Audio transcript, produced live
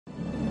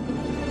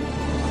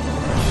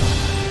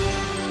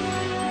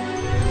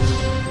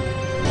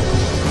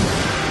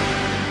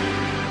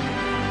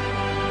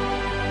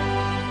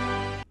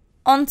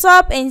On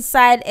top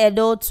inside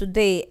Edo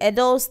today,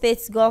 Edo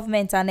State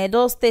Government and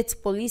Edo State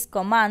Police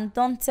Command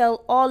don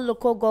tell all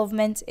local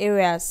government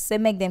areas say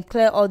make dem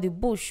clear all the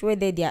bush wey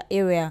dey their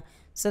area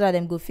so that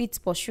dem go fit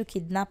pursue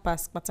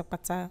kidnappers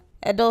patapata.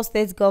 Edo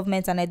State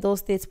Government and Edo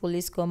State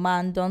Police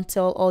Command don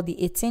tell all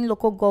the 18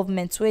 local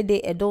governments wey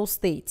dey Edo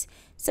State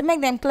say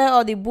make dem clear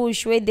all the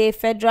bush wey dey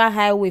federal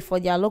highway for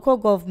their local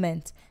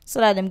government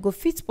so that dem go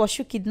fit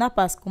pursue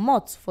kidnappers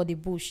comot for the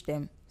bush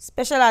dem.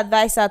 Special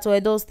adviser to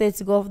Edo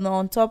State Governor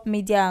on top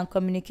media and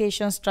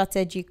communication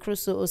strategy,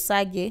 Crusoe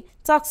Osage,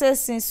 tok say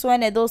since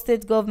when Edo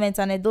State Government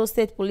and Edo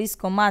State Police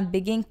Command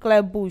begin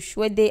clear bush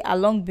wey dey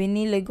along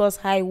Benin-Lagos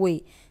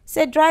Highway,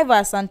 say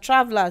drivers and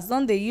travellers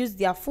don dey use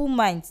their full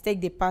mind take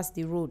dey pass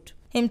the road.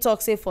 Him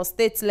tok say for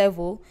state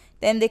level,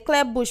 dem dey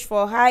clear bush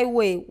for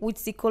highway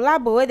with the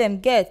collabo wey dem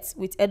get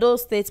with Edo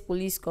State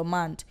Police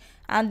Command.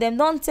 And dem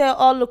don tell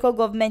all local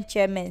government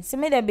chairmen say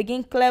make dem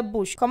begin clear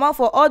bush comot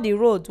for all the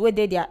road wey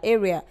dey their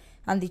area,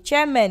 and the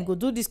chairmen go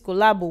do this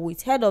collabo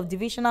with head of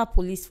divisional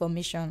police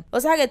formation.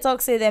 Osage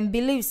tok say dem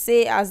believe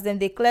say as dem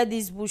dey clear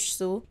this bush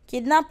so,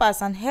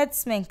 kidnappers and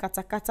herdsmen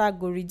katakata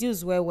go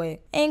reduce well.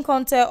 Im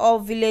con tell all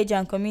village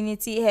and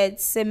community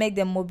heads say make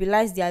dem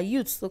mobilize their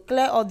youths to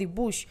clear all the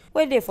bush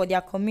wey dey for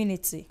their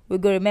community. We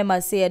go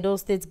remember say Edo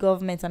State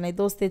Government and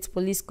Edo State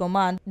Police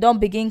Command don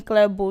begin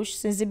clear bush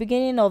since the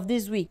beginning of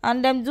this week,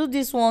 and dem do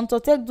this one to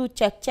take do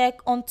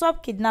check on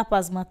top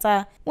kidnappers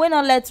matter wey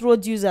no let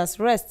road users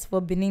rest for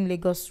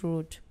Benin-Lagos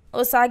Road.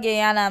 Osage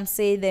yarn am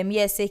say dem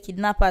hear say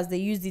kidnappers dey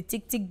use the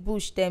thick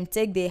bush dem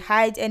take dey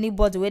hide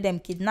anybody wey dem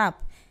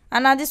kidnap,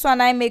 and na this one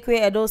na make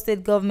wey Edo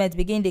State Government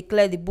begin dey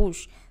clear the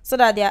bush so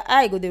that their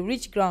eye go dey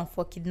reach ground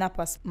for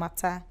kidnappers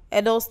matter.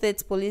 Edo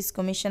State Police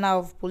Commissioner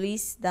of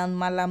Police Dan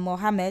Malam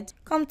Mohammed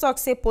come talk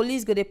say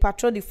police go dey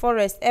patrol the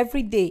forest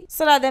every day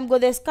so that dem go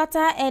dey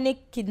scatter any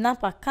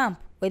kidnapper camp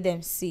wey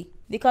dem see.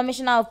 The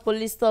Commissioner of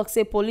Police talk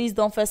say police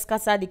don first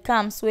scatter the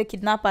camps where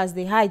kidnappers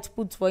dey hide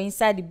put for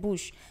inside the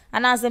bush,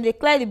 and as dem dey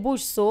clear the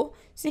bush so,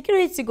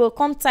 security go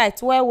come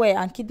tight well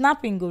and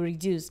kidnapping go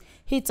reduce.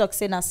 He talk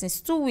say na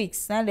since 2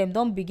 weeks na dem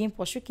don begin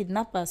pursue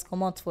kidnappers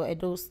comot for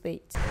Edo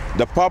State.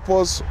 The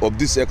purpose of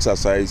this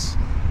exercise,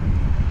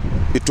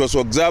 it was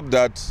observed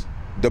that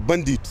the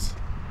bandits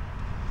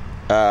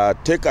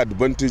take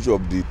advantage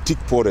of the thick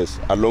forest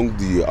along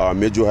the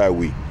major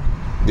highway.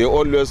 They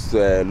always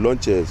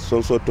launch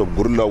some sort of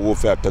guerrilla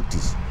warfare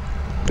tactics.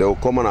 They will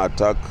come and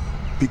attack,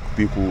 pick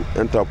people,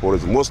 enter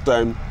forest. Most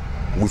time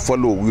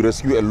we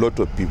rescue a lot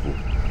of people.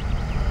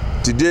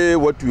 Today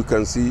what we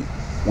can see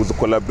with the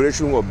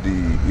collaboration of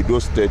the Edo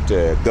State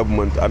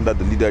government under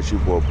the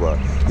leadership of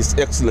His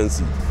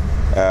Excellency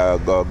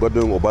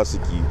Godwin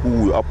Obaseki,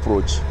 who will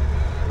approach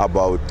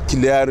about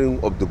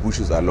clearing of the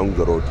bushes along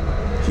the road.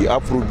 He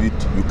approved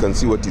it. You can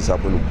see what is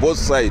happening. Both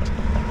sides,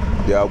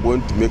 they are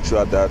going to make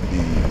sure that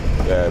the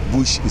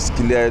bush is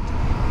cleared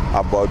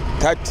about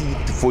 30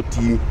 to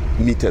 40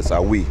 meters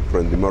away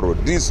from the main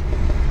road. This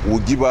will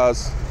give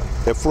us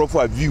a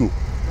proper view.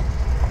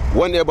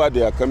 Whenever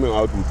they are coming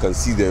out, we can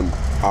see them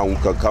and we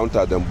can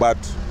counter them. But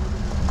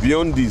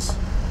beyond this,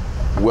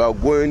 we are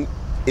going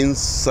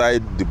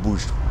inside the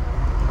bush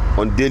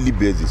on a daily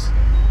basis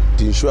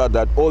to ensure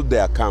that all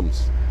their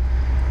camps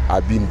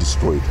are being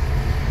destroyed.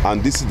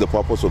 And this is the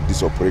purpose of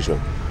this operation,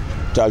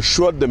 to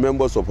assure the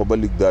members of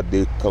public that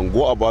they can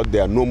go about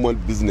their normal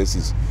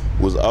businesses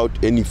without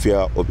any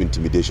fear of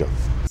intimidation.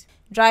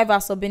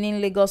 Drivers of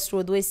Benin-Lagos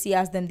Road wey see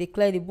as dem dey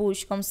clear the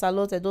bush come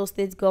salute Edo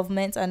State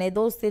Government and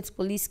Edo State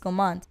Police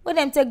Command wey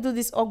dem take do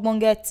this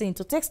ogbonge thing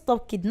to take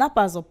stop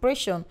kidnappers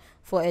operation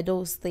for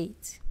Edo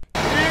State.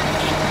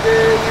 If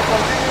they will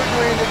continue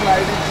doing it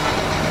like this,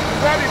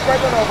 it's not the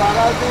question of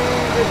harassing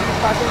maybe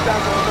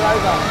passengers or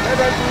drivers. Let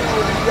them do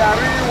their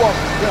real work.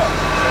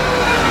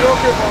 It's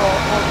okay for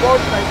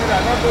both Nigeria,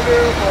 not only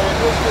for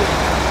Edo State.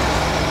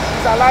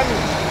 It's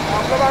alarming.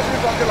 I've never seen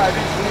something like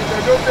this. It's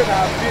Edo State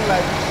that has been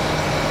like this.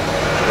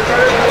 It's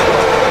very good.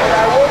 But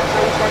I hope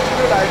they will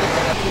continue like this.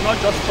 You will not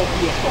just stop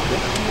your problem.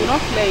 You will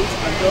not play it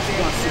and just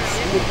go and sit.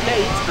 You will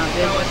play it and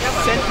then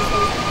send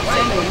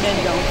your men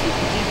down to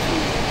begin to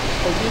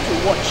continue to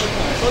watch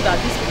so that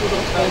these people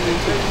don't come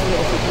into the corner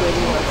of the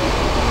dwelling.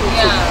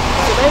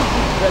 It's a very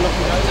good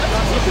development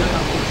if they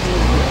can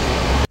continue.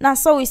 Now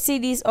so we see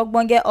these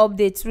ogbonge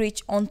updates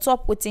reach on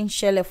top wetin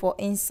shele for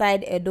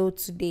inside Edo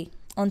today.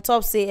 On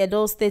top say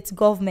Edo State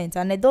Government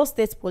and Edo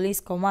State Police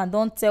Command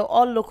don tell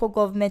all local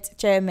government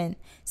chairmen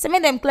say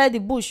make dem clear the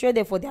bush wey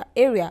dey for their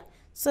area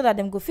so that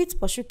dem go fit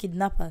pursue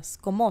kidnappers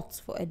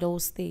comot for Edo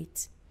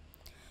State.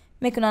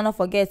 Make una no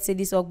forget say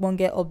this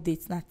ogbonge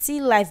update na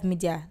T-Live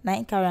Media na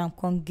im carry am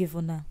come give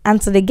una. And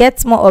to dey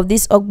get more of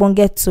this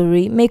ogbonge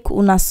tori, make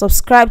una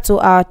subscribe to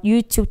our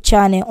YouTube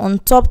channel on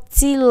top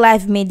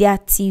T-Live Media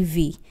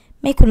TV.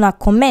 Make una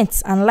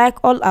comment and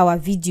like all our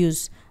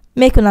videos.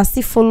 Make una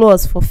still follow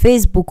us for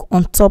Facebook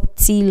on top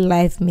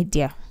T-Live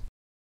Media.